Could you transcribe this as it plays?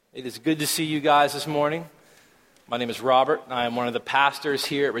It is good to see you guys this morning. My name is Robert. I am one of the pastors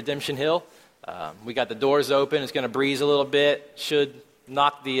here at Redemption Hill. We got the doors open. It's going to breeze a little bit. Should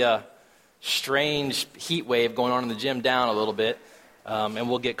knock the strange heat wave going on in the gym down a little bit, and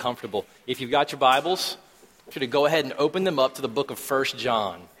we'll get comfortable. If you've got your Bibles, you should go ahead and open them up to the book of 1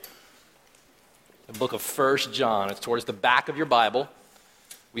 John. The book of 1 John. It's towards the back of your Bible.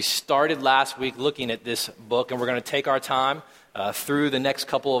 We started last week looking at this book, and we're going to take our time through the next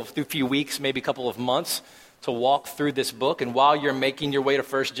few weeks, maybe a couple of months, to walk through this book. And while you're making your way to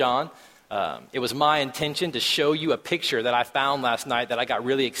 1 John, it was my intention to show you a picture that I found last night that I got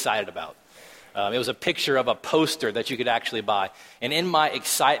really excited about. It was a picture of a poster that you could actually buy. And in my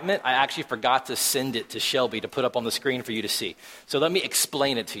excitement, I actually forgot to send it to Shelby to put up on the screen for you to see. So let me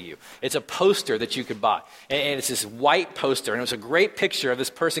explain it to you. It's a poster that you could buy. And it's this white poster. And it was a great picture of this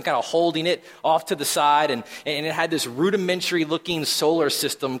person kind of holding it off to the side. And it had this rudimentary looking solar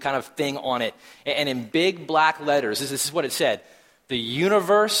system kind of thing on it. And in big black letters, this is what it said. The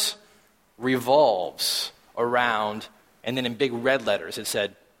universe revolves around, and then in big red letters, it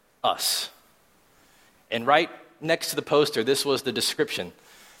said, us. And right next to the poster, this was the description.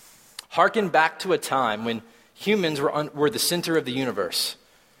 Harken back to a time when humans were the center of the universe.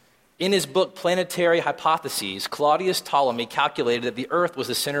 In his book, Planetary Hypotheses, Claudius Ptolemy calculated that the Earth was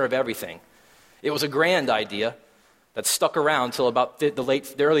the center of everything. It was a grand idea that stuck around until about the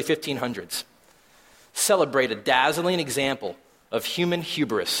early 1500s. Celebrate a dazzling example of human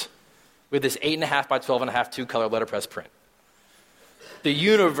hubris with this 8.5 by 12.5 two-color letterpress print. The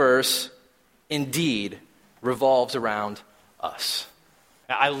universe indeed revolves around us.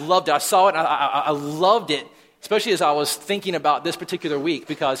 I loved it. I saw it. I loved it, especially as I was thinking about this particular week,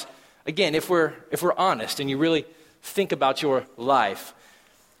 because, again, if we're honest and you really think about your life,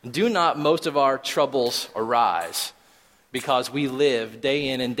 do not most of our troubles arise because we live day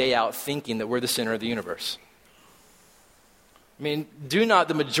in and day out thinking that we're the center of the universe? I mean, do not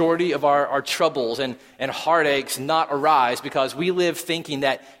the majority of our troubles and heartaches not arise because we live thinking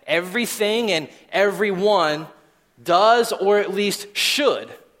that everything and everyone does, or at least should,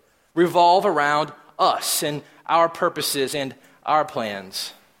 revolve around us and our purposes and our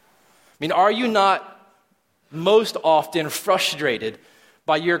plans? I mean, are you not most often frustrated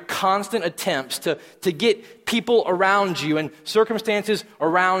by your constant attempts to get people around you and circumstances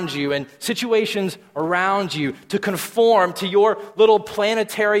around you and situations around you to conform to your little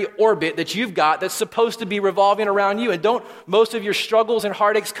planetary orbit that you've got that's supposed to be revolving around you? And don't most of your struggles and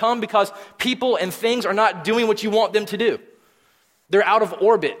heartaches come because people and things are not doing what you want them to do? They're out of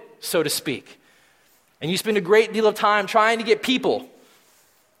orbit, so to speak. And you spend a great deal of time trying to get people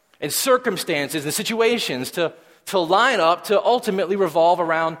and circumstances and situations to line up to ultimately revolve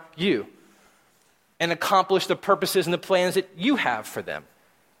around you and accomplish the purposes and the plans that you have for them.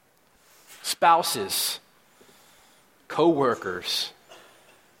 Spouses, co-workers,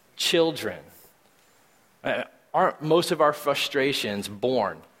 children. Aren't most of our frustrations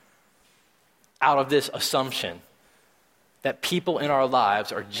born out of this assumption that people in our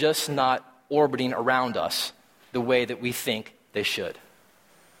lives are just not orbiting around us the way that we think they should?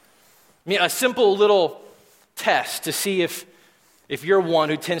 I mean, a simple little test to see if you're one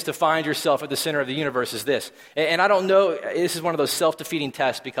who tends to find yourself at the center of the universe is this. And I don't know, this is one of those self-defeating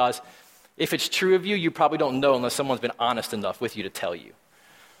tests because if it's true of you, you probably don't know unless someone's been honest enough with you to tell you.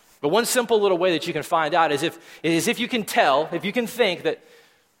 But one simple little way that you can find out is if you can tell, if you can think that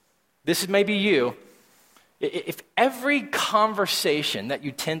this is maybe you, if every conversation that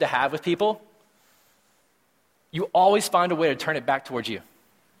you tend to have with people, you always find a way to turn it back towards you.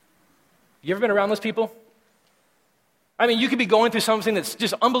 You ever been around those people? I mean, you could be going through something that's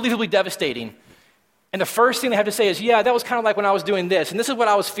just unbelievably devastating. And the first thing they have to say is, yeah, that was kind of like when I was doing this. And this is what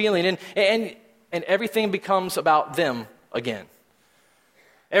I was feeling. And everything becomes about them again.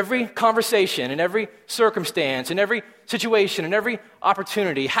 Every conversation and every circumstance and every situation and every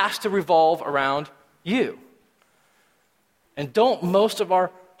opportunity has to revolve around you. And don't most of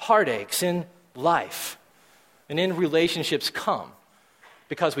our heartaches in life and in relationships come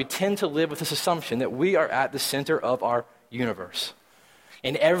because we tend to live with this assumption that we are at the center of our universe.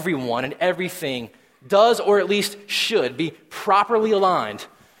 And everyone and everything does, or at least should, be properly aligned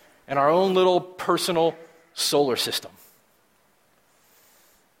in our own little personal solar system.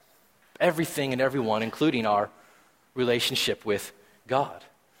 Everything and everyone, including our relationship with God.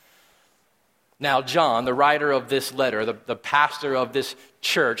 Now, John, the writer of this letter, the pastor of this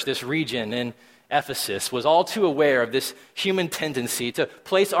church, this region in Ephesus, was all too aware of this human tendency to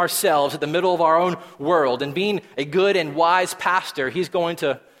place ourselves at the middle of our own world. And being a good and wise pastor, he's going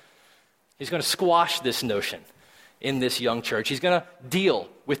to squash this notion. in this young church. He's going to deal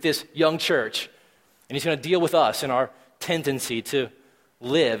with this young church, and he's going to deal with us and our tendency to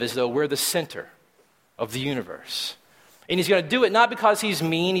live as though we're the center of the universe. And he's going to do it not because he's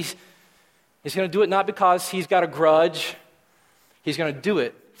mean. He's going to do it not because he's got a grudge. He's going to do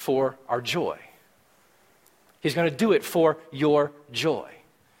it for our joy. He's going to do it for your joy.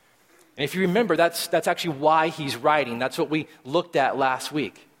 And if you remember, that's actually why he's writing. That's what we looked at last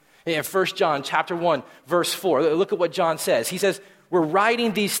week. In 1 John chapter 1, verse 4, look at what John says. He says, we're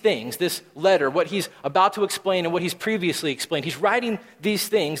writing these things, this letter, what he's about to explain and what he's previously explained. He's writing these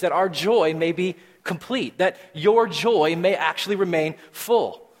things that our joy may be complete, that your joy may actually remain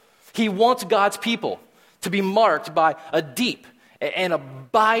full. He wants God's people to be marked by a deep and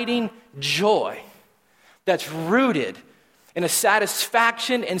abiding joy that's rooted in a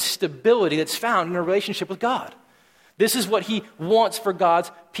satisfaction and stability that's found in a relationship with God. This is what he wants for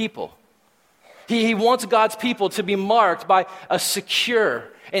God's people. He wants God's people to be marked by a secure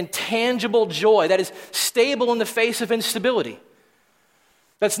and tangible joy that is stable in the face of instability.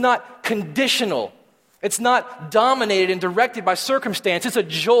 That's not conditional. It's not dominated and directed by circumstance. It's a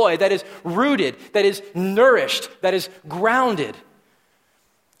joy that is rooted, that is nourished, that is grounded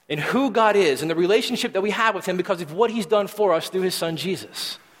in who God is and the relationship that we have with him because of what he's done for us through his son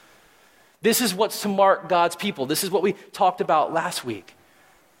Jesus. This is what's to mark God's people. This is what we talked about last week.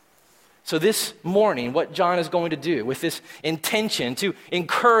 So this morning, what John is going to do with this intention to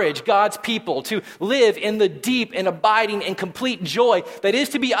encourage God's people to live in the deep and abiding and complete joy that is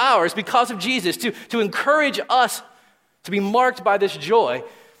to be ours because of Jesus, to encourage us to be marked by this joy,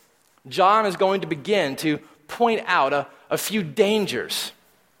 John is going to begin to point out a few dangers,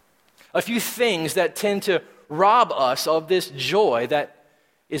 a few things that tend to rob us of this joy that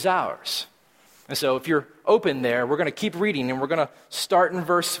is ours. And so if you're open there, we're going to keep reading, and we're going to start in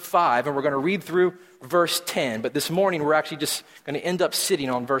verse 5, and we're going to read through verse 10. But this morning, we're actually just going to end up sitting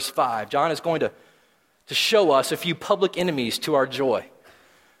on verse 5. John is going to show us a few public enemies to our joy.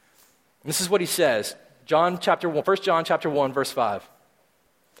 And this is what he says, 1 John chapter 1, verse 5.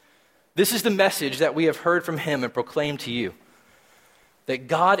 This is the message that we have heard from him and proclaimed to you, that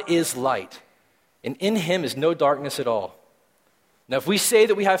God is light, and in him is no darkness at all. Now, if we say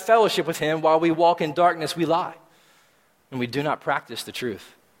that we have fellowship with him while we walk in darkness, we lie, and we do not practice the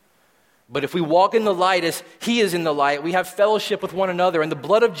truth. But if we walk in the light as he is in the light, we have fellowship with one another, and the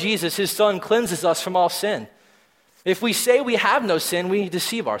blood of Jesus, his son, cleanses us from all sin. If we say we have no sin, we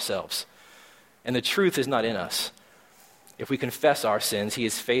deceive ourselves, and the truth is not in us. If we confess our sins, he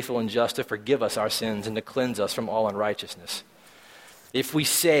is faithful and just to forgive us our sins and to cleanse us from all unrighteousness. If we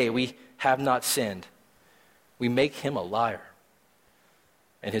say we have not sinned, we make him a liar,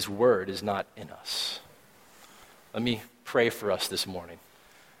 and his word is not in us. Let me pray for us this morning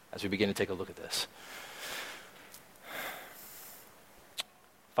as we begin to take a look at this.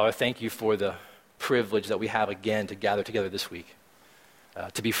 Father, thank you for the privilege that we have again to gather together this week,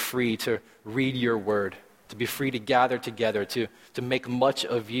 to be free to read your word, to be free to gather together, to make much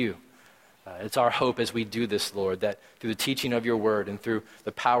of you. It's our hope as we do this, Lord, that through the teaching of your word and through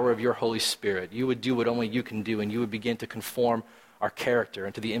the power of your Holy Spirit, you would do what only you can do, and you would begin to conform our character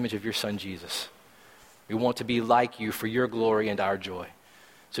into the image of your son, Jesus. We want to be like you for your glory and our joy.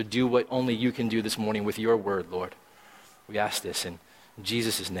 So do what only you can do this morning with your word, Lord. We ask this in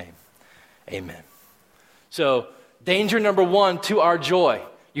Jesus' name. Amen. So, danger number one to our joy.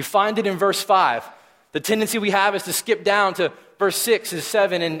 You find it in verse 5. The tendency we have is to skip down to verse 6 and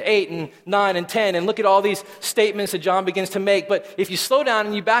 7 and 8 and 9 and 10 and look at all these statements that John begins to make. But if you slow down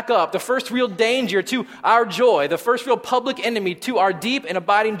and you back up, the first real danger to our joy, the first real public enemy to our deep and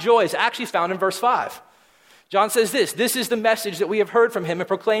abiding joy is actually found in verse 5. John says this is the message that we have heard from him and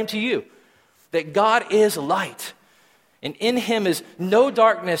proclaimed to you, that God is light, and in him is no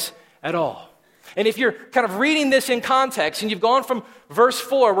darkness at all. And if you're kind of reading this in context and you've gone from verse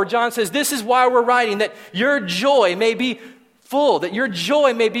 4 where John says, this is why we're writing, that your joy may be full, that your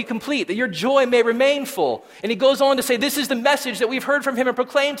joy may be complete, that your joy may remain full. And he goes on to say, this is the message that we've heard from him and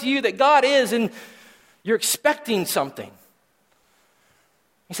proclaimed to you, that God is, and you're expecting something.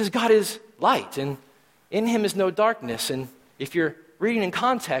 He says, God is light, and in him is no darkness. And if you're reading in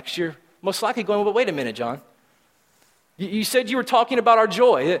context, you're most likely going, well, wait a minute, John. You said you were talking about our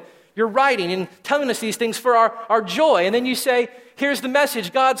joy. You're writing and telling us these things for our joy. And then you say, here's the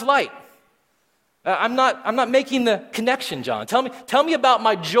message, God's light. I'm not making the connection, John. Tell me about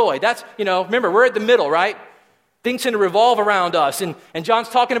my joy. That's, remember, we're at the middle, right? Things tend to revolve around us. And John's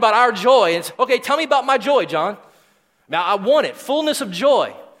talking about our joy. And it's, okay, tell me about my joy, John. Now, I want it, fullness of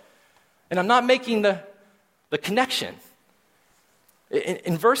joy. And I'm not making the connection.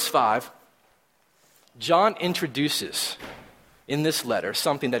 In verse 5, John introduces in this letter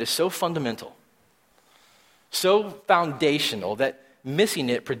something that is so fundamental, so foundational, that missing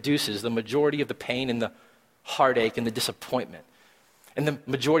it produces the majority of the pain and the heartache and the disappointment and the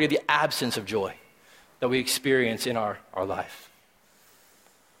majority of the absence of joy that we experience in our life.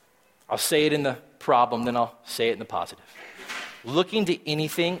 I'll say it in the problem, then I'll say it in the positive. Looking to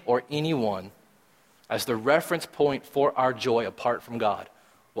anything or anyone as the reference point for our joy apart from God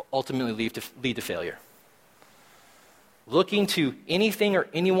will ultimately lead to failure. Looking to anything or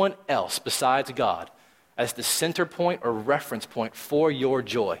anyone else besides God as the center point or reference point for your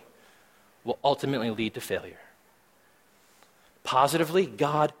joy will ultimately lead to failure. Positively,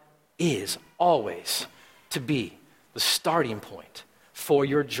 God is always to be the starting point for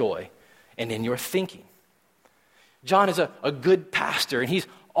your joy and in your thinking. John is a good pastor, and he's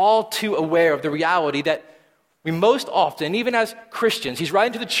all too aware of the reality that we most often, even as Christians, he's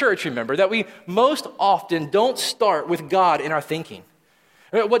writing to the church, remember, that we most often don't start with God in our thinking.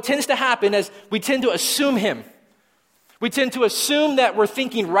 What tends to happen is we tend to assume him. We tend to assume that we're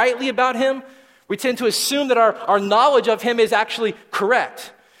thinking rightly about him. We tend to assume that our knowledge of him is actually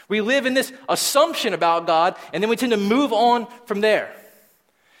correct. We live in this assumption about God, and then we tend to move on from there.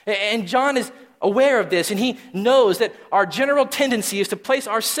 And John is aware of this, and he knows that our general tendency is to place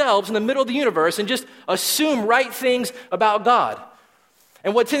ourselves in the middle of the universe and just assume right things about God.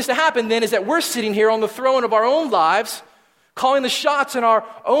 And what tends to happen then is that we're sitting here on the throne of our own lives, calling the shots in our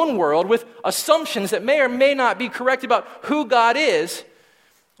own world with assumptions that may or may not be correct about who God is.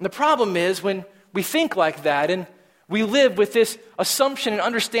 And the problem is when we think like that and we live with this assumption and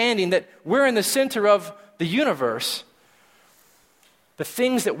understanding that we're in the center of the universe, the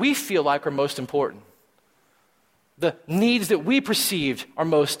things that we feel like are most important, the needs that we perceived are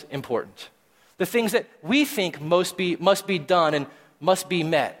most important, the things that we think must be done and must be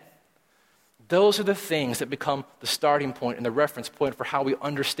met, those are the things that become the starting point and the reference point for how we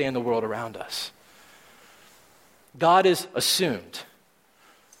understand the world around us. God is assumed.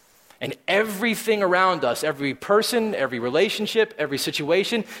 And everything around us, every person, every relationship, every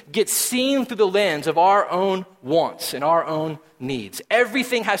situation gets seen through the lens of our own wants and our own needs.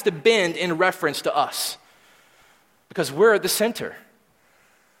 Everything has to bend in reference to us because we're at the center.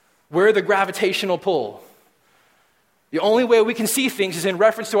 We're the gravitational pull. The only way we can see things is in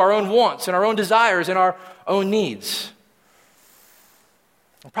reference to our own wants and our own desires and our own needs.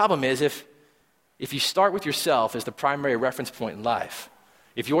 The problem is if you start with yourself as the primary reference point in life,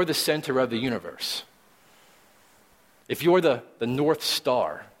 if you're the center of the universe, if you're the North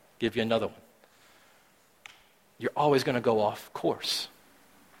Star, give you another one, you're always going to go off course.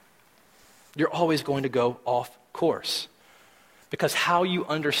 You're always going to go off course. Because how you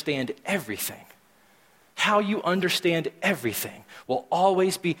understand everything will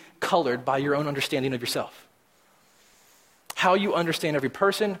always be colored by your own understanding of yourself. How you understand every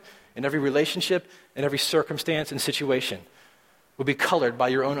person and every relationship and every circumstance and situation will be colored by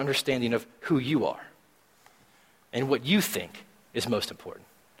your own understanding of who you are and what you think is most important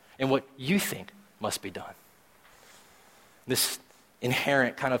and what you think must be done. This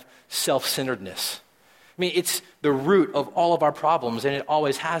inherent kind of self-centeredness. I mean, it's the root of all of our problems, and it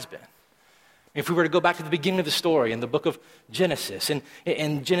always has been. If we were to go back to the beginning of the story in the book of Genesis,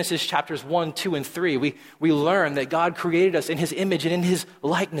 in Genesis chapters 1, 2, and 3, we learn that God created us in his image and in his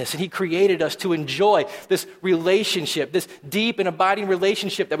likeness, and he created us to enjoy this relationship, this deep and abiding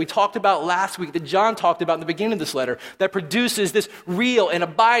relationship that we talked about last week, that John talked about in the beginning of this letter, that produces this real and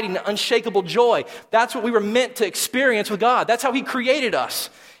abiding, unshakable joy. That's what we were meant to experience with God. That's how he created us,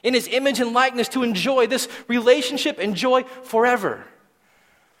 in his image and likeness, to enjoy this relationship and joy forever.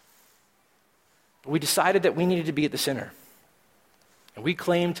 We decided that we needed to be at the center. And we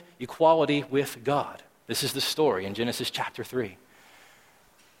claimed equality with God. This is the story in Genesis chapter 3.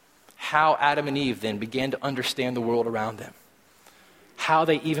 How Adam and Eve then began to understand the world around them. How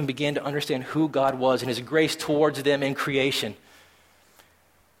they even began to understand who God was and his grace towards them in creation.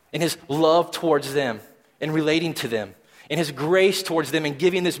 And his love towards them and relating to them. And his grace towards them and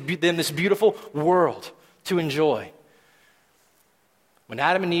giving them this beautiful world to enjoy. When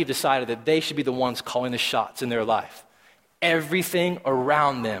Adam and Eve decided that they should be the ones calling the shots in their life, everything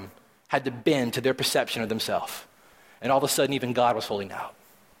around them had to bend to their perception of themselves. And all of a sudden, even God was holding out.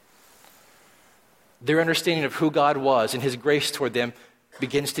 Their understanding of who God was and his grace toward them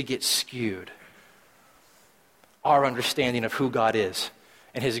begins to get skewed. Our understanding of who God is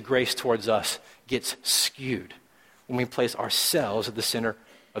and his grace towards us gets skewed when we place ourselves at the center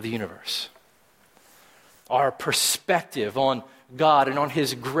of the universe. Our perspective on God and on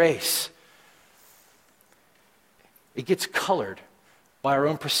his grace, it gets colored by our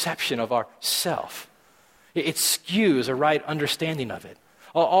own perception of ourself It skews a right understanding of it.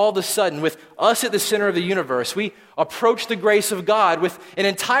 All of a sudden, with us at the center of the universe, we approach the grace of God with an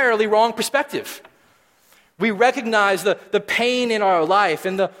entirely wrong perspective. We recognize the pain in our life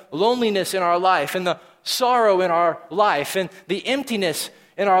and the loneliness in our life and the sorrow in our life and the emptiness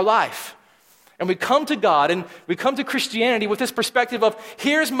in our life. And we come to God and we come to Christianity with this perspective of,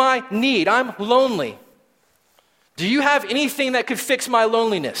 here's my need. I'm lonely. Do you have anything that could fix my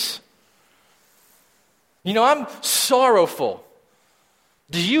loneliness? I'm sorrowful.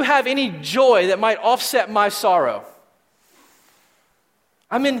 Do you have any joy that might offset my sorrow?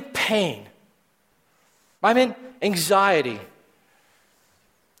 I'm in pain. I'm in anxiety.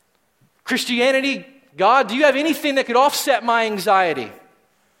 Christianity, God, do you have anything that could offset my anxiety?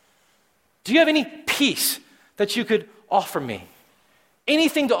 Do you have any peace that you could offer me?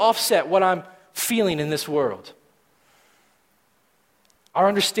 Anything to offset what I'm feeling in this world? Our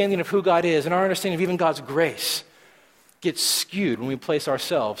understanding of who God is and our understanding of even God's grace gets skewed when we place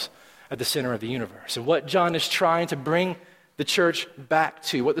ourselves at the center of the universe. And what John is trying to bring the church back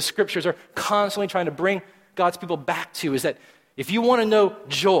to, what the scriptures are constantly trying to bring God's people back to, is that if you want to know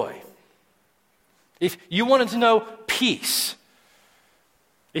joy, if you wanted to know peace,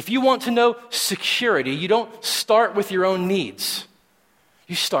 if you want to know security, you don't start with your own needs.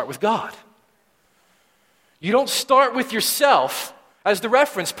 You start with God. You don't start with yourself as the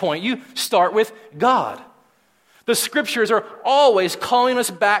reference point. You start with God. The scriptures are always calling us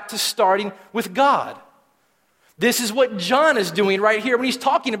back to starting with God. This is what John is doing right here when he's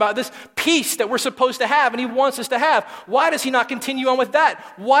talking about this peace that we're supposed to have and he wants us to have. Why does he not continue on with that?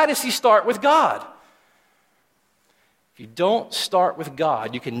 Why does he start with God? If you don't start with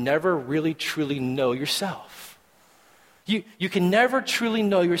God, you can never really truly know yourself. You can never truly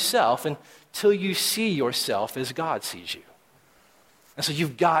know yourself until you see yourself as God sees you. And so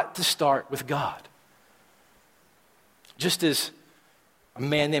you've got to start with God. Just as a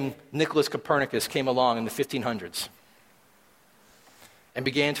man named Nicholas Copernicus came along in the 1500s and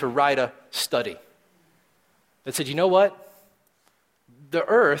began to write a study that said, you know what? The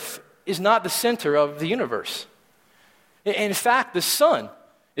earth is not the center of the universe. In fact, the sun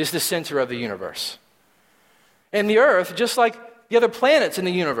is the center of the universe. And the earth, just like the other planets in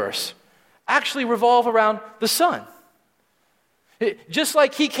the universe, actually revolve around the sun. Just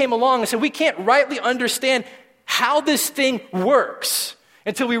like he came along and said, we can't rightly understand how this thing works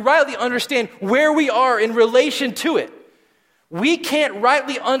until we rightly understand where we are in relation to it. We can't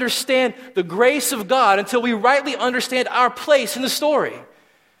rightly understand the grace of God until we rightly understand our place in the story.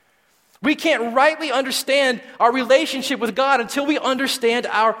 We can't rightly understand our relationship with God until we understand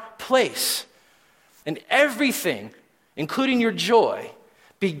our place. And everything, including your joy,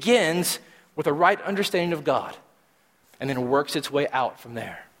 begins with a right understanding of God and then works its way out from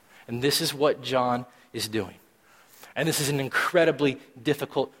there. And this is what John is doing. And this is an incredibly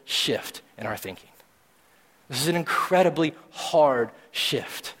difficult shift in our thinking. This is an incredibly hard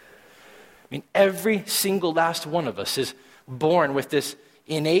shift. I mean, every single last one of us is born with this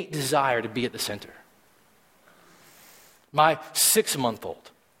innate desire to be at the center. My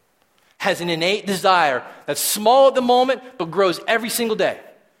 6-month-old has an innate desire that's small at the moment but grows every single day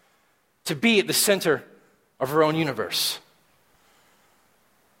to be at the center of her own universe.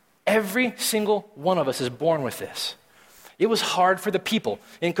 Every single one of us is born with this. It was hard for the people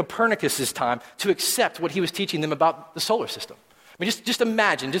in Copernicus' time to accept what he was teaching them about the solar system. I mean, just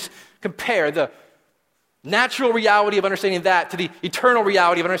imagine, just compare the natural reality of understanding that to the eternal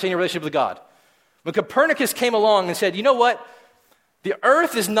reality of understanding your relationship with God. When Copernicus came along and said, you know what? The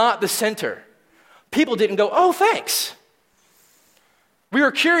earth is not the center. People didn't go, oh, thanks. We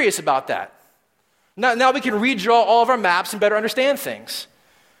were curious about that. Now we can redraw all of our maps and better understand things.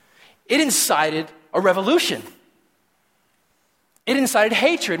 It incited a revolution. It incited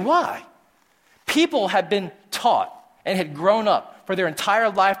hatred. Why? People had been taught and had grown up for their entire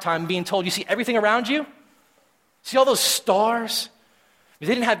lifetime being told, you see everything around you? See all those stars? They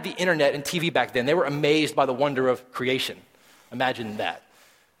didn't have the internet and TV back then. They were amazed by the wonder of creation. Imagine that.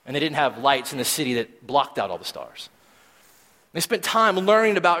 And they didn't have lights in the city that blocked out all the stars. They spent time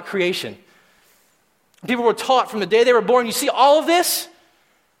learning about creation. People were taught from the day they were born, you see all of this?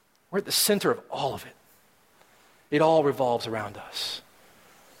 We're at the center of all of it. It all revolves around us.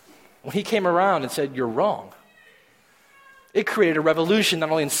 When he came around and said, you're wrong, it created a revolution not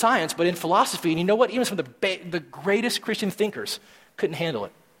only in science, but in philosophy. And you know what? Even some of the greatest Christian thinkers couldn't handle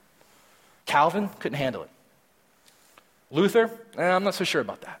it. Calvin couldn't handle it. Luther, I'm not so sure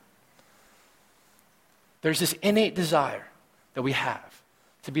about that. There's this innate desire that we have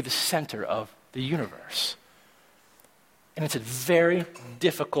to be the center of the universe. And it's a very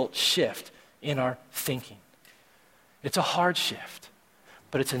difficult shift in our thinking. It's a hard shift,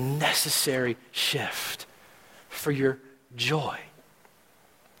 but it's a necessary shift for your joy.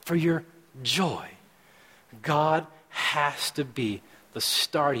 For your joy. God has to be the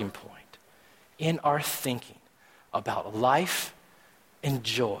starting point in our thinking about life and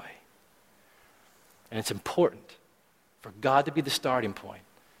joy. And it's important for God to be the starting point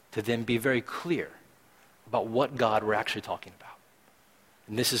to then be very clear about what God we're actually talking about.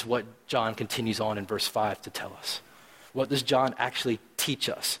 And this is what John continues on in verse 5 to tell us. What does John actually teach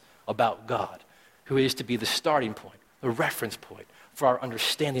us about God, who is to be the starting point, the reference point for our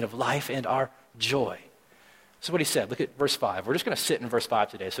understanding of life and our joy? So what he said, look at verse 5. We're just going to sit in verse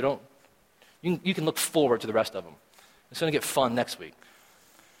 5 today, so you can look forward to the rest of them. It's going to get fun next week.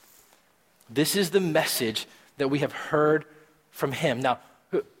 This is the message that we have heard from him. Now,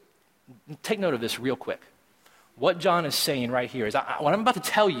 take note of this real quick. What John is saying right here is, what I'm about to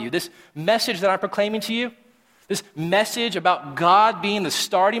tell you, this message that I'm proclaiming to you, this message about God being the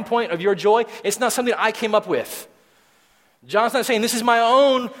starting point of your joy, it's not something I came up with. John's not saying this is my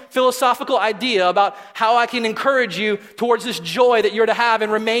own philosophical idea about how I can encourage you towards this joy that you're to have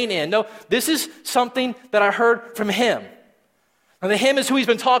and remain in. No, this is something that I heard from him. And the him is who he's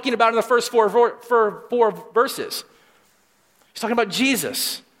been talking about in the first four verses. He's talking about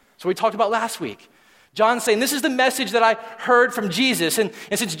Jesus. So we talked about last week. John's saying, this is the message that I heard from Jesus. And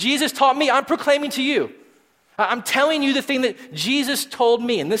since Jesus taught me, I'm proclaiming to you. I'm telling you the thing that Jesus told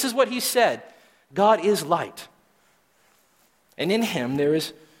me. And this is what he said. God is light. And in him there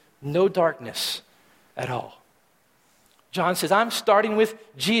is no darkness at all. John says, I'm starting with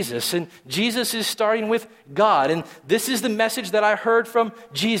Jesus, and Jesus is starting with God. And this is the message that I heard from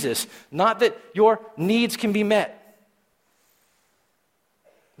Jesus. Not that your needs can be met.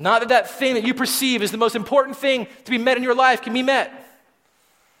 Not that thing that you perceive is the most important thing to be met in your life can be met.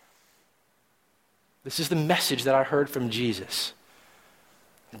 This is the message that I heard from Jesus.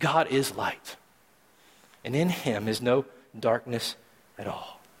 God is light, and in him is no darkness at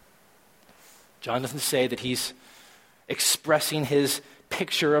all. John doesn't say that he's expressing his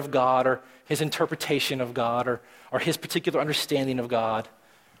picture of God or his interpretation of God or his particular understanding of God.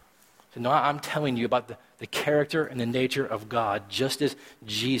 So no, I'm telling you about the character and the nature of God, just as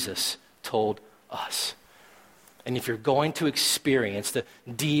Jesus told us. And if you're going to experience the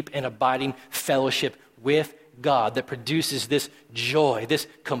deep and abiding fellowship with God that produces this joy, this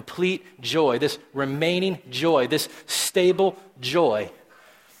complete joy, this remaining joy, this stable joy,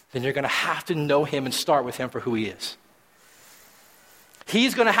 then you're going to have to know him and start with him for who he is.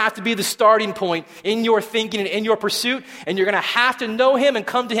 He's going to have to be the starting point in your thinking and in your pursuit, and you're going to have to know him and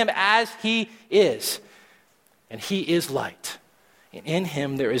come to him as he is. And he is light, and in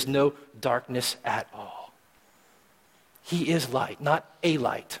him there is no darkness at all. He is light, not a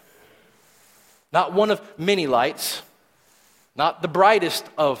light. Not one of many lights, not the brightest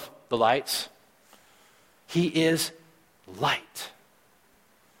of the lights. He is light.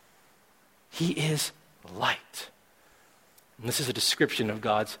 He is light. And this is a description of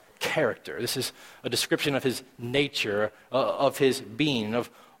God's character. This is a description of his nature, of his being, of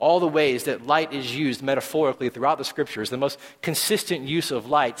all the ways that light is used metaphorically throughout the scriptures. The most consistent use of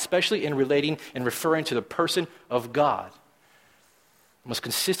light, especially in relating and referring to the person of God. The most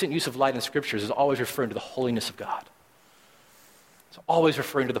consistent use of light in scriptures is always referring to the holiness of God. It's always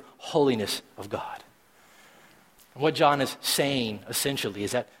referring to the holiness of God. And what John is saying, essentially,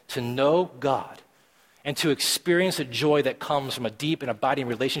 is that to know God and to experience the joy that comes from a deep and abiding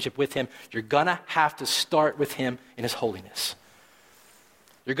relationship with him, you're going to have to start with him in his holiness.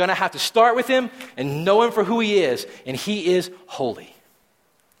 You're going to have to start with him and know him for who he is, and he is holy.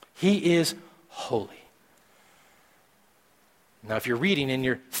 He is holy. Now, if you're reading and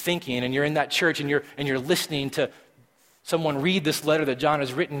you're thinking and you're in that church and you're listening to someone read this letter that John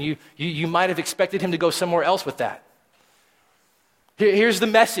has written, you might have expected him to go somewhere else with that. Here's the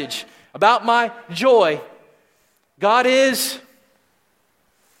message about my joy. God is.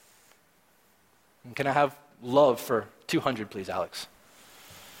 Can I have love for 200, please, Alex?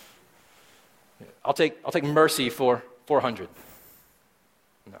 I'll take mercy for 400.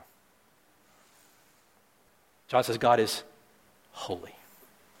 No. John says God is holy.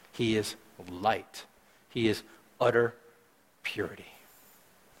 He is light. He is utter purity.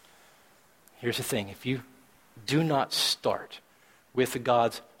 Here's the thing. If you do not start with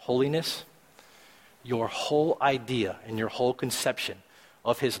God's holiness, your whole idea and your whole conception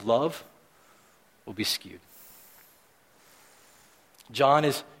of his love will be skewed. John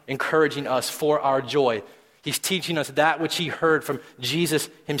is encouraging us for our joy. He's teaching us that which he heard from Jesus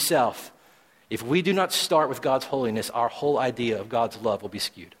himself. If we do not start with God's holiness, our whole idea of God's love will be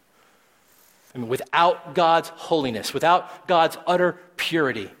skewed. I mean, without God's holiness, without God's utter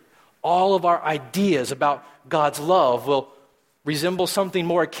purity, all of our ideas about God's love will resemble something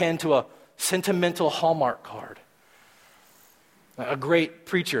more akin to a sentimental Hallmark card. A great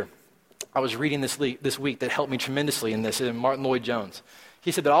preacher I was reading this week that helped me tremendously in this is Martin Lloyd-Jones.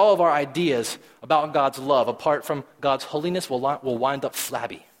 He said that all of our ideas about God's love, apart from God's holiness, will wind up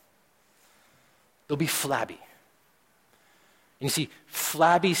flabby. They'll be flabby. And you see,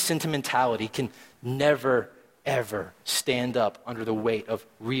 flabby sentimentality can never, ever stand up under the weight of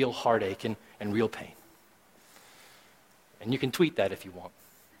real heartache and real pain. And you can tweet that if you want.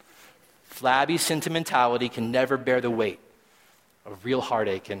 Flabby sentimentality can never bear the weight of real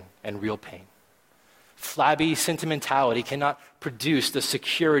heartache and real pain. Flabby sentimentality cannot produce the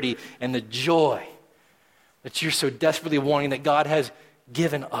security and the joy that you're so desperately wanting that God has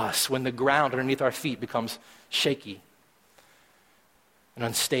given us when the ground underneath our feet becomes shaky and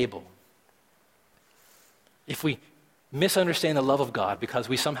unstable. If we misunderstand the love of God because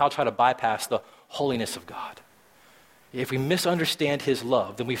we somehow try to bypass the holiness of God, if we misunderstand his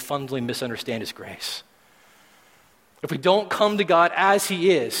love, then we fundamentally misunderstand his grace. If we don't come to God as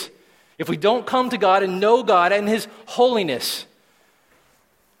he is, if we don't come to God and know God and his holiness,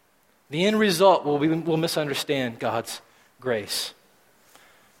 the end result will be we'll misunderstand God's grace.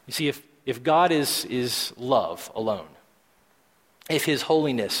 You see, if God is love alone, if his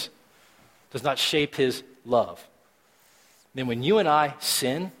holiness does not shape his love, then when you and I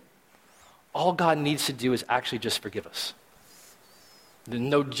sin, all God needs to do is actually just forgive us.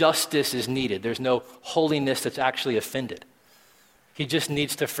 No justice is needed. There's no holiness that's actually offended. He just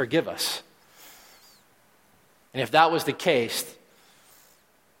needs to forgive us. And if that was the case,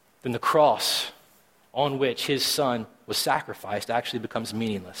 then the cross on which his son was sacrificed actually becomes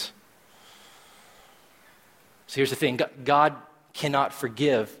meaningless. So here's the thing. God cannot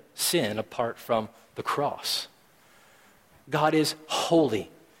forgive sin apart from the cross. God is holy.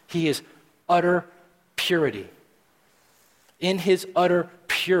 He is utter purity. In his utter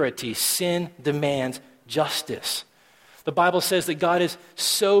purity, sin demands justice. The Bible says that God is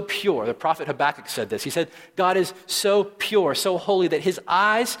so pure. The prophet Habakkuk said this. He said, God is so pure, so holy that his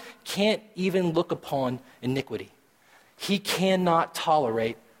eyes can't even look upon iniquity. He cannot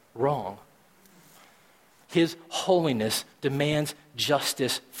tolerate wrong. His holiness demands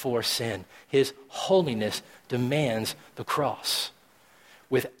justice for sin. His holiness demands the cross.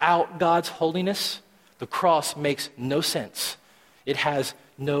 Without God's holiness, the cross makes no sense. It has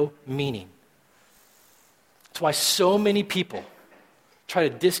no meaning. That's why so many people try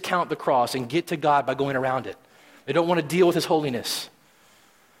to discount the cross and get to God by going around it. They don't want to deal with his holiness.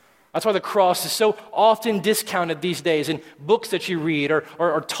 That's why the cross is so often discounted these days in books that you read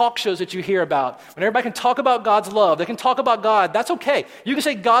or talk shows that you hear about. When everybody can talk about God's love, they can talk about God, that's okay. You can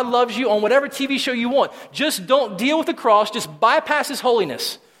say God loves you on whatever TV show you want. Just don't deal with the cross. Just bypass his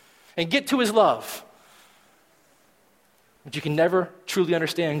holiness and get to his love. But you can never truly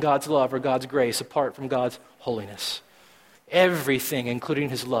understand God's love or God's grace apart from God's holiness. Everything, including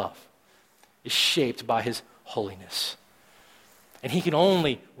his love, is shaped by his holiness. And he can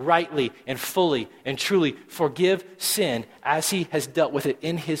only rightly and fully and truly forgive sin as he has dealt with it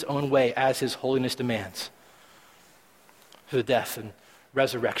in his own way, as his holiness demands, through the death and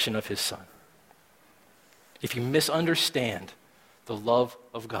resurrection of his son. If you misunderstand the love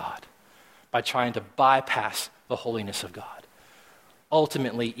of God by trying to bypass the holiness of God,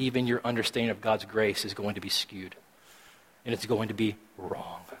 ultimately, even your understanding of God's grace is going to be skewed, and it's going to be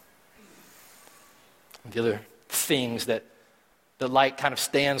wrong. The other things that the light kind of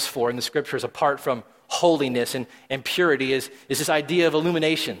stands for in the scriptures, apart from holiness and purity, is this idea of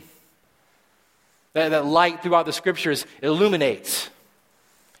illumination. That light throughout the scriptures illuminates.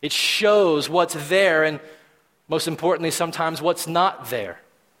 It shows what's there, and most importantly, sometimes what's not there.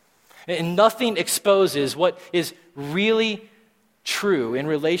 And nothing exposes what is really true in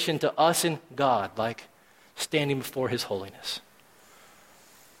relation to us and God like standing before his holiness.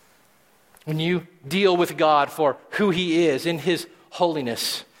 When you deal with God for who he is in his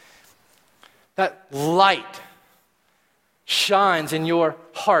holiness, that light shines in your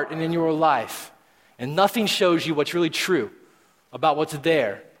heart and in your life, and nothing shows you what's really true about what's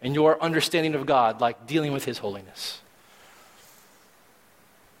there in your understanding of God like dealing with his holiness.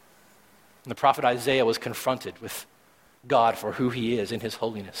 And the prophet Isaiah was confronted with God for who he is in his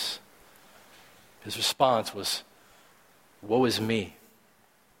holiness. His response was, "Woe is me."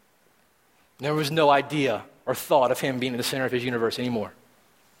 There was no idea or thought of him being in the center of his universe anymore.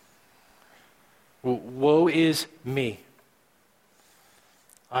 Woe is me.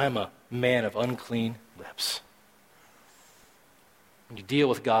 I am a man of unclean lips. when you deal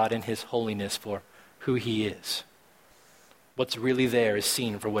with God in his holiness for who he is, what's really there is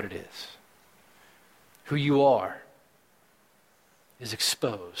seen for what it is. Who you are is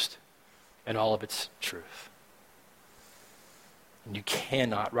exposed in all of its truth. And you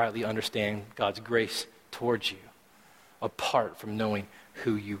cannot rightly understand God's grace towards you apart from knowing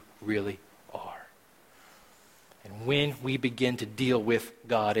who you really are. And when we begin to deal with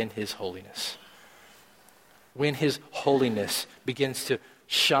God in his holiness, when his holiness begins to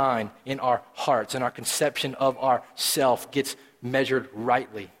shine in our hearts and our conception of ourself gets measured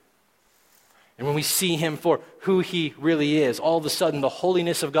rightly, and when we see him for who he really is, all of a sudden the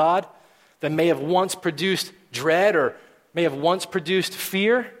holiness of God that may have once produced dread or may have once produced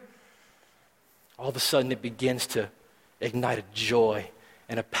fear, all of a sudden it begins to ignite a joy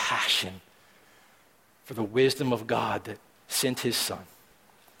and a passion for the wisdom of God that sent his Son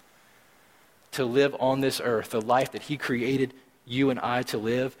to live on this earth, the life that he created you and I to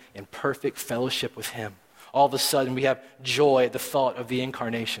live in perfect fellowship with him. All of a sudden we have joy at the thought of the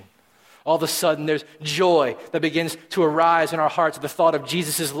incarnation. All of a sudden there's joy that begins to arise in our hearts at the thought of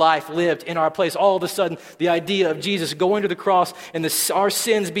Jesus' life lived in our place. All of a sudden the idea of Jesus going to the cross and our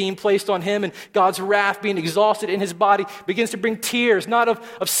sins being placed on him and God's wrath being exhausted in his body begins to bring tears, not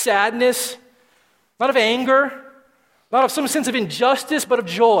of sadness, not of anger, not of some sense of injustice, but of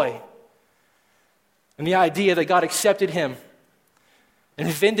joy. And the idea that God accepted him and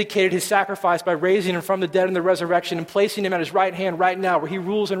vindicated his sacrifice by raising him from the dead in the resurrection and placing him at his right hand right now where he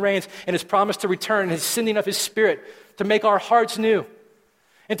rules and reigns and has promised to return and his sending of his Spirit to make our hearts new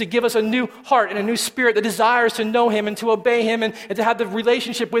and to give us a new heart and a new spirit that desires to know him and to obey him and to have the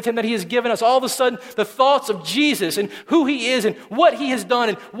relationship with him that he has given us. All of a sudden, the thoughts of Jesus and who he is and what he has done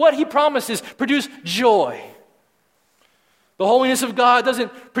and what he promises produce joy. The holiness of God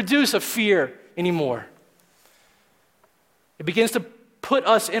doesn't produce a fear anymore. It begins to put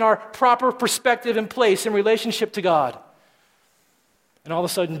us in our proper perspective and place in relationship to God. And all of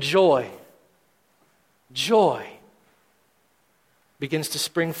a sudden, joy begins to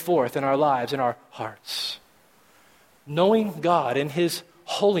spring forth in our lives, in our hearts. Knowing God and his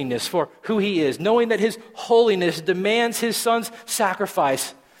holiness for who he is, knowing that his holiness demands his Son's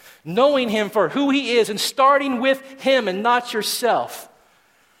sacrifice, knowing him for who he is and starting with him and not yourself,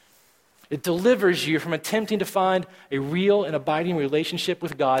 it delivers you from attempting to find a real and abiding relationship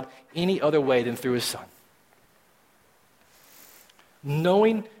with God any other way than through his Son.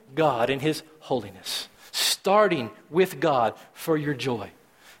 Knowing God and his holiness, starting with God for your joy,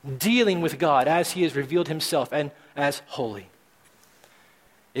 dealing with God as he has revealed himself and as holy.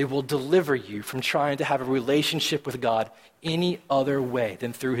 It will deliver you from trying to have a relationship with God any other way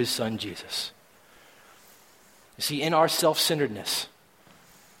than through his Son, Jesus. You see, in our self-centeredness,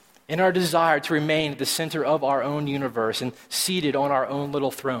 in our desire to remain at the center of our own universe and seated on our own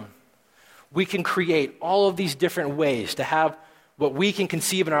little throne, we can create all of these different ways to have what we can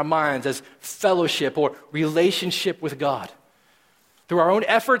conceive in our minds as fellowship or relationship with God. Through our own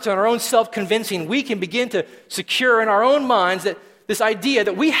efforts and our own self-convincing, we can begin to secure in our own minds that this idea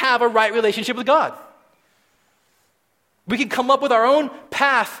that we have a right relationship with God. We can come up with our own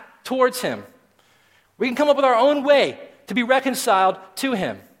path towards him. We can come up with our own way to be reconciled to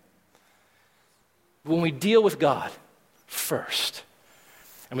him. When we deal with God first,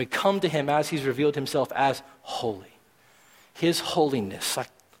 and we come to him as he's revealed himself as holy, his holiness, like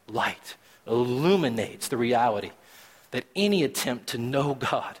light, illuminates the reality that any attempt to know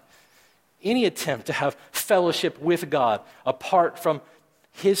God, any attempt to have fellowship with God apart from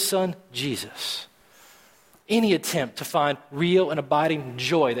his Son, Jesus, any attempt to find real and abiding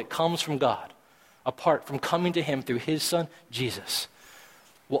joy that comes from God apart from coming to him through his Son, Jesus,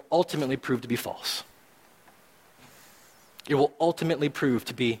 will ultimately prove to be false. It will ultimately prove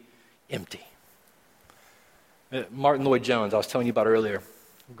to be empty. Martin Lloyd-Jones, I was telling you about earlier,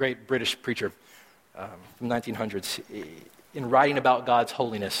 a great British preacher from the 1900s, in writing about God's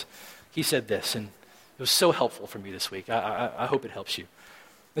holiness, he said this, and it was so helpful for me this week. I hope it helps you.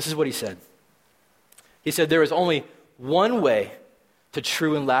 This is what he said. He said, there is only one way to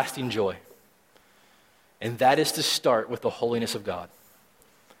true and lasting joy, and that is to start with the holiness of God.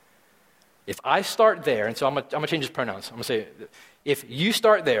 If I start there, and so I'm going to change his pronouns. I'm going to say, if you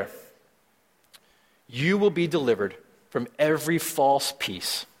start there, you will be delivered from every false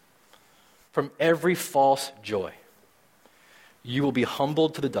peace, from every false joy. You will be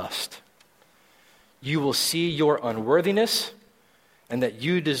humbled to the dust. You will see your unworthiness and that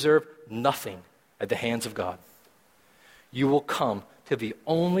you deserve nothing at the hands of God. You will come to the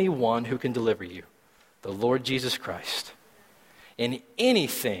only one who can deliver you, the Lord Jesus Christ. And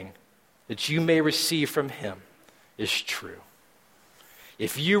anything that you may receive from him is true.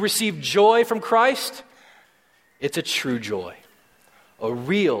 If you receive joy from Christ, it's a true joy, a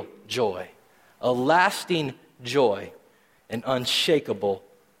real joy, a lasting joy, an unshakable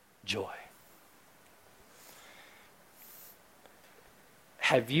joy.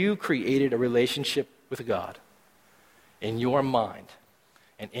 Have you created a relationship with God in your mind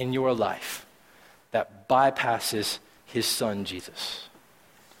and in your life that bypasses his son, Jesus?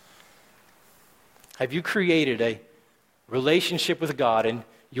 Have you created a relationship with God in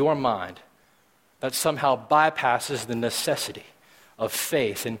your mind that somehow bypasses the necessity of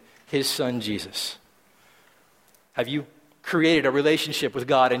faith in his son, Jesus? Have you created a relationship with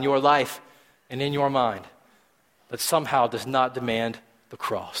God in your life and in your mind that somehow does not demand the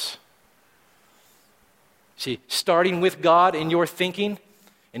cross? See, starting with God in your thinking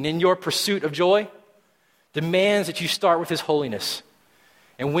and in your pursuit of joy demands that you start with his holiness.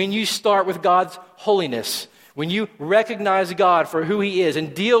 And when you start with God's holiness, when you recognize God for who he is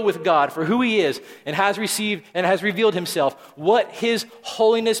and deal with God for who he is and has received and has revealed himself, what his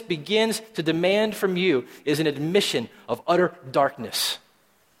holiness begins to demand from you is an admission of utter darkness,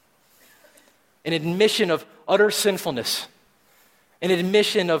 an admission of utter sinfulness, an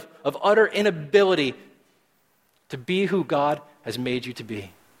admission of utter inability to be who God has made you to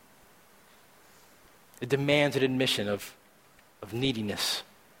be. It demands an admission of neediness.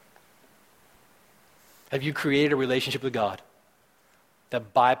 Have you created a relationship with God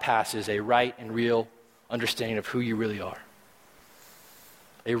that bypasses a right and real understanding of who you really are?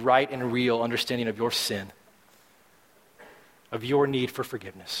 A right and real understanding of your sin, of your need for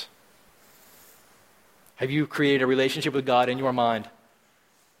forgiveness. Have you created a relationship with God in your mind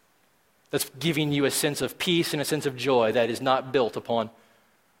that's giving you a sense of peace and a sense of joy that is not built upon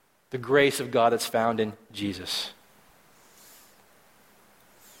the grace of God that's found in Jesus?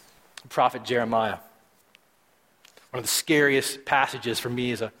 The prophet Jeremiah, one of the scariest passages for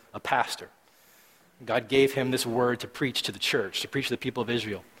me as a pastor. God gave him this word to preach to the church, to preach to the people of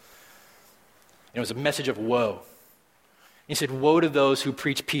Israel. And it was a message of woe. He said, "Woe to those who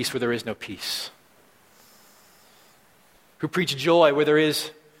preach peace where there is no peace, who preach joy where there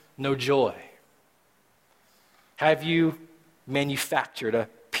is no joy." Have you manufactured a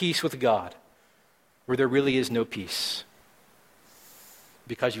peace with God where there really is no peace?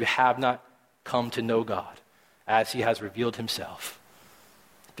 Because you have not come to know God as he has revealed himself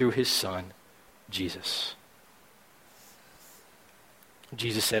through his son, Jesus.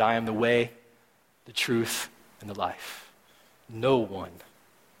 Jesus said, "I am the way, the truth, and the life. No one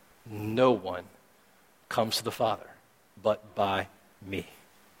comes to the Father but by me."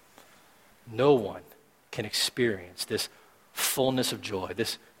 No one can experience this fullness of joy,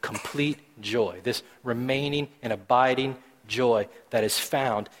 this complete joy, this remaining and abiding joy that is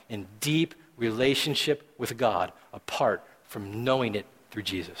found in deep relationship with God apart from knowing it through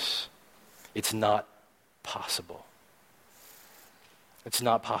Jesus. It's not possible. It's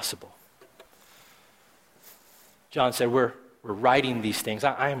not possible. John said, we're writing these things.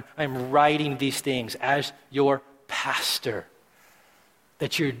 I'm writing these things as your pastor,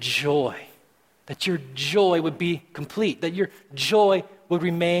 that your joy would be complete, that your joy would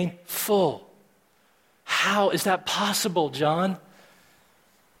remain full. How is that possible, John?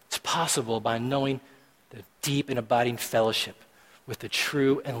 It's possible by knowing the deep and abiding fellowship with the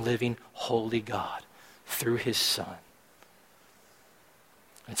true and living holy God through his Son.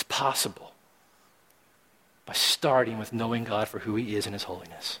 And it's possible by starting with knowing God for who he is in his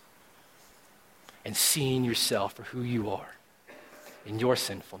holiness and seeing yourself for who you are in your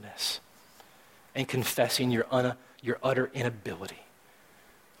sinfulness and confessing your utter inability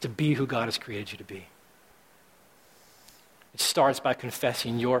to be who God has created you to be. It starts by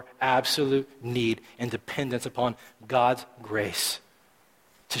confessing your absolute need and dependence upon God's grace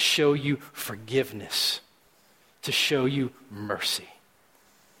to show you forgiveness, to show you mercy.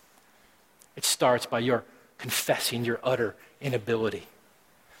 It starts by your confessing your utter inability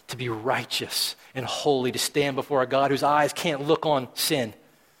to be righteous and holy, to stand before a God whose eyes can't look on sin.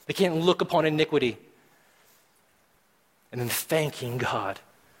 They can't look upon iniquity. And then thanking God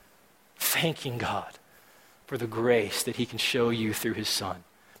for the grace that he can show you through his Son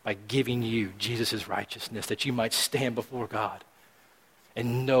by giving you Jesus' righteousness, that you might stand before God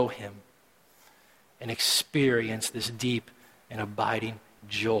and know him and experience this deep and abiding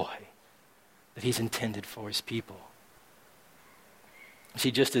joy that he's intended for his people.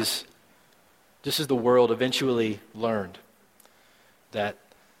 See, just as the world eventually learned that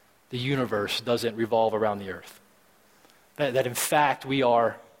the universe doesn't revolve around the earth, that in fact we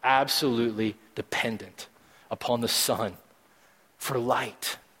are absolutely dependent upon the sun for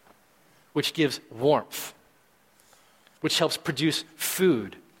light, which gives warmth, which helps produce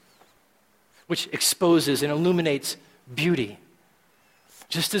food, which exposes and illuminates beauty.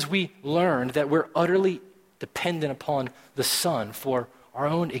 Just as we learned that we're utterly dependent upon the sun for our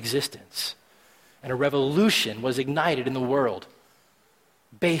own existence, and a revolution was ignited in the world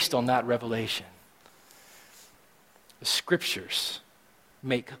based on that revelation. The scriptures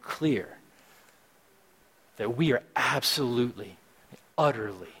make clear that we are absolutely,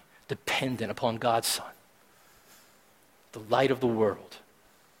 utterly dependent upon God's Son, the light of the world,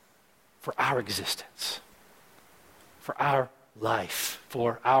 for our existence, for our life,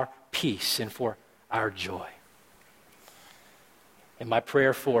 for our peace, and for our joy. And my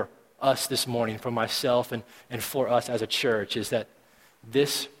prayer for us this morning, for myself and for us as a church, is that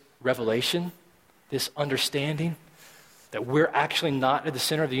this revelation, this understanding, that we're actually not at the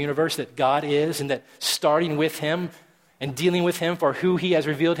center of the universe, that God is, and that starting with him and dealing with him for who he has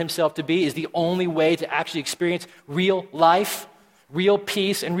revealed himself to be is the only way to actually experience real life, real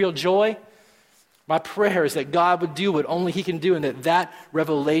peace, and real joy. My prayer is that God would do what only he can do, and that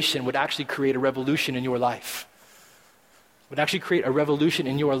revelation would actually create a revolution in your life. Would actually create a revolution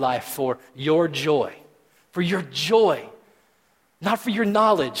in your life for your joy. For your joy. Not for your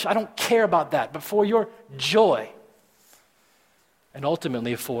knowledge. I don't care about that, but for your joy. And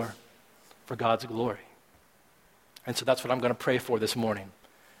ultimately for God's glory. And so that's what I'm going to pray for this morning.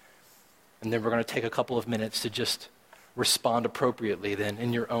 And then we're going to take a couple of minutes to just respond appropriately then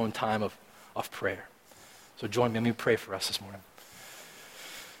in your own time of prayer. So join me. Let me pray for us this morning.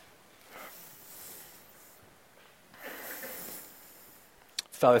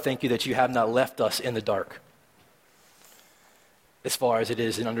 Father, thank you that you have not left us in the dark as far as it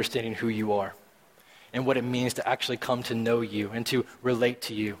is in understanding who you are and what it means to actually come to know you and to relate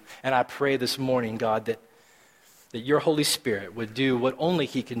to you. And I pray this morning, God, that your Holy Spirit would do what only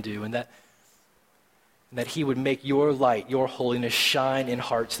he can do, and that he would make your light, your holiness shine in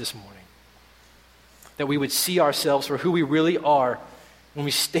hearts this morning. That we would see ourselves for who we really are when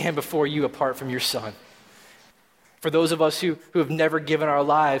we stand before you apart from your Son. For those of us who have never given our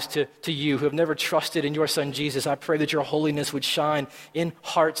lives to you, who have never trusted in your Son Jesus, I pray that your holiness would shine in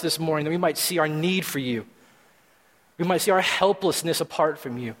hearts this morning, that we might see our need for you. We might see our helplessness apart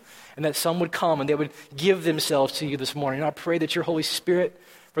from you, and that some would come and they would give themselves to you this morning. And I pray that your Holy Spirit,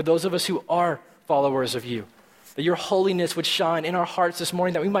 for those of us who are followers of you, that your holiness would shine in our hearts this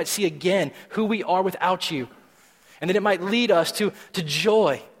morning, that we might see again who we are without you, and that it might lead us to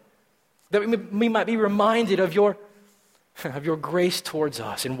joy, that we might be reminded of your grace towards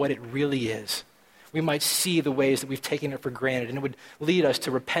us and what it really is. We might see the ways that we've taken it for granted, and it would lead us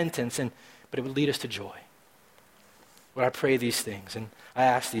to repentance, but it would lead us to joy. Lord, I pray these things, and I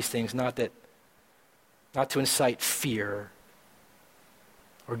ask these things not to incite fear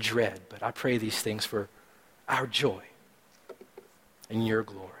or dread, but I pray these things for our joy and your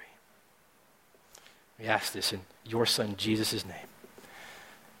glory. We ask this in your Son, Jesus' name.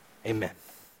 Amen.